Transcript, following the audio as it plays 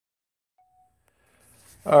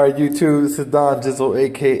All right, YouTube, this is Don Jizzle,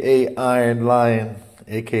 aka Iron Lion,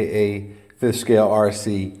 aka Fifth Scale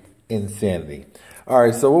RC Insanity. All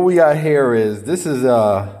right, so what we got here is this is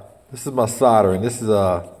my soldering. This is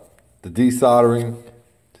the desoldering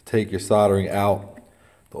to take your soldering out,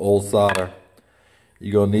 the old solder.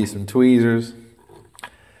 You're gonna need some tweezers,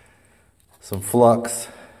 some flux,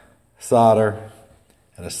 solder,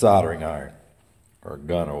 and a soldering iron or a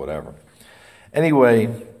gun or whatever.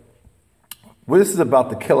 Anyway. Well, this is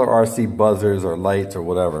about the killer RC buzzers or lights or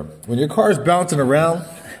whatever. When your car's bouncing around,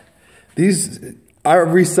 I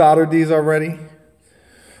resoldered these already,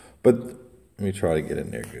 but let me try to get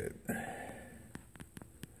in there good.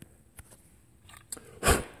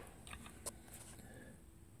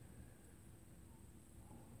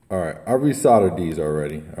 All right, I resoldered these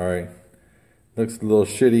already, all right? Looks a little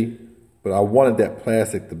shitty, but I wanted that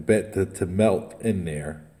plastic to melt in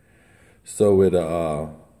there so it,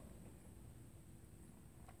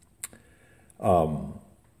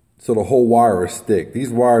 so the whole wire will stick.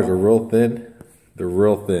 These wires are real thin. They're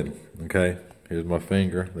real thin, okay? Here's my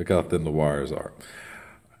finger. Look how thin the wires are.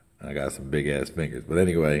 I got some big ass fingers. But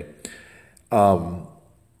anyway, you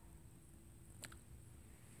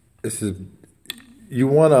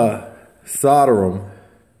want to solder them.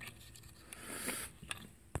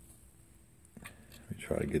 Let me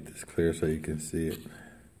try to get this clear so you can see it.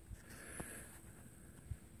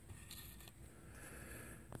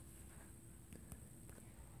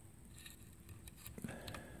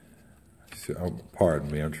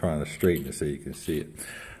 Pardon me, I'm trying to straighten it so you can see it.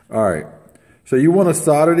 All right, so you want to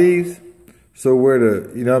solder these. So where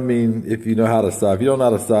to, you know what I mean, if you know how to solder. If you don't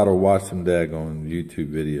know how to solder, watch some daggone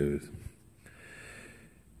YouTube videos.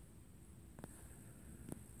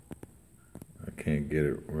 I can't get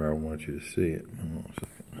it where I want you to see it. Hold on a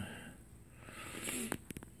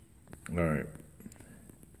second. All right.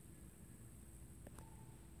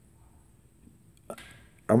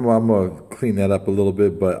 I'm going to clean that up a little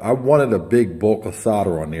bit, but I wanted a big bulk of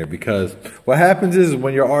solder on there because what happens is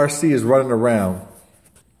when your RC is running around,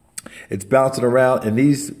 it's bouncing around and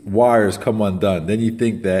these wires come undone. Then you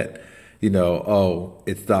think that, you know, oh,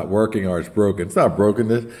 it's not working or it's broken. It's not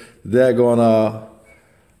broken. They're going to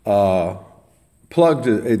plug,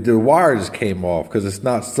 the wire just came off because it's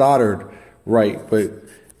not soldered right, but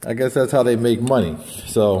I guess that's how they make money.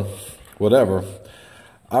 So whatever.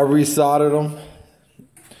 I resoldered them.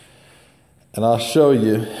 And I'll show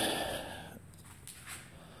you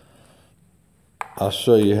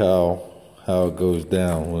how it goes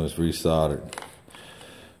down when it's resoldered.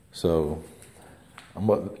 So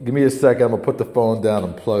give me a second, I'm gonna put the phone down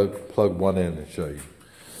and plug one in and show you.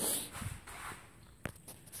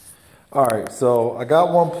 All right, so I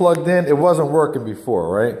got one plugged in. It wasn't working before,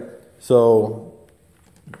 right? So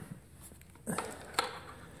I'll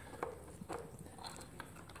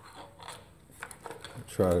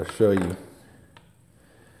try to show you.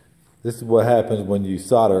 This is what happens when you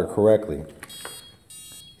solder it correctly.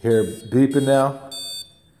 Hear it beeping now?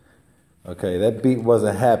 Okay, that beep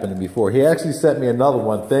wasn't happening before. He actually sent me another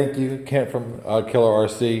one. Thank you, Kent from Killer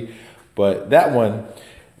RC. But that one,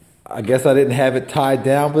 I guess I didn't have it tied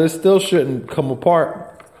down, but it still shouldn't come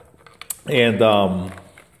apart. And I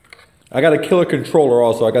got a killer controller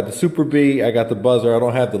also. I got the Super B, I got the buzzer. I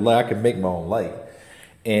don't have the light. I can make my own light.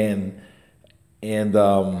 And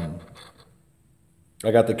I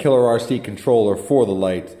got the Killer RC controller for the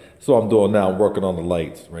lights. So I'm doing now, I'm working on the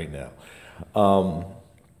lights right now.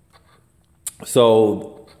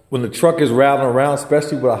 So when the truck is rattling around,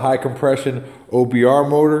 especially with a high compression OBR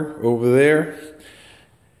motor over there,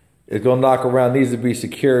 it's gonna knock around, needs to be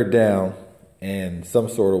secured down in some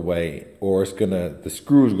sort of way, or it's gonna, the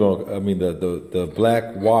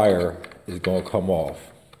black wire is gonna come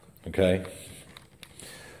off, okay?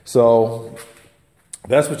 So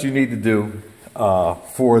that's what you need to do.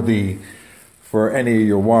 For any of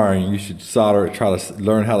your wiring, you should solder. Try to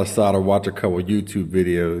learn how to solder. Watch a couple of YouTube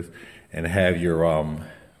videos, and have your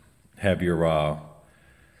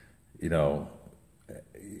you know,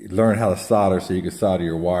 learn how to solder so you can solder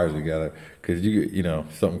your wires together. Because you know,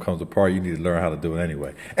 if something comes apart, you need to learn how to do it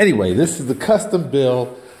anyway. Anyway, this is the custom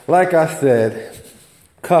build. Like I said,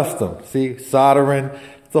 custom. See, soldering.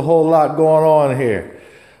 It's a whole lot going on here.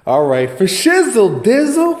 All right, for shizzle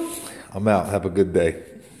dizzle. I'm out. Have a good day.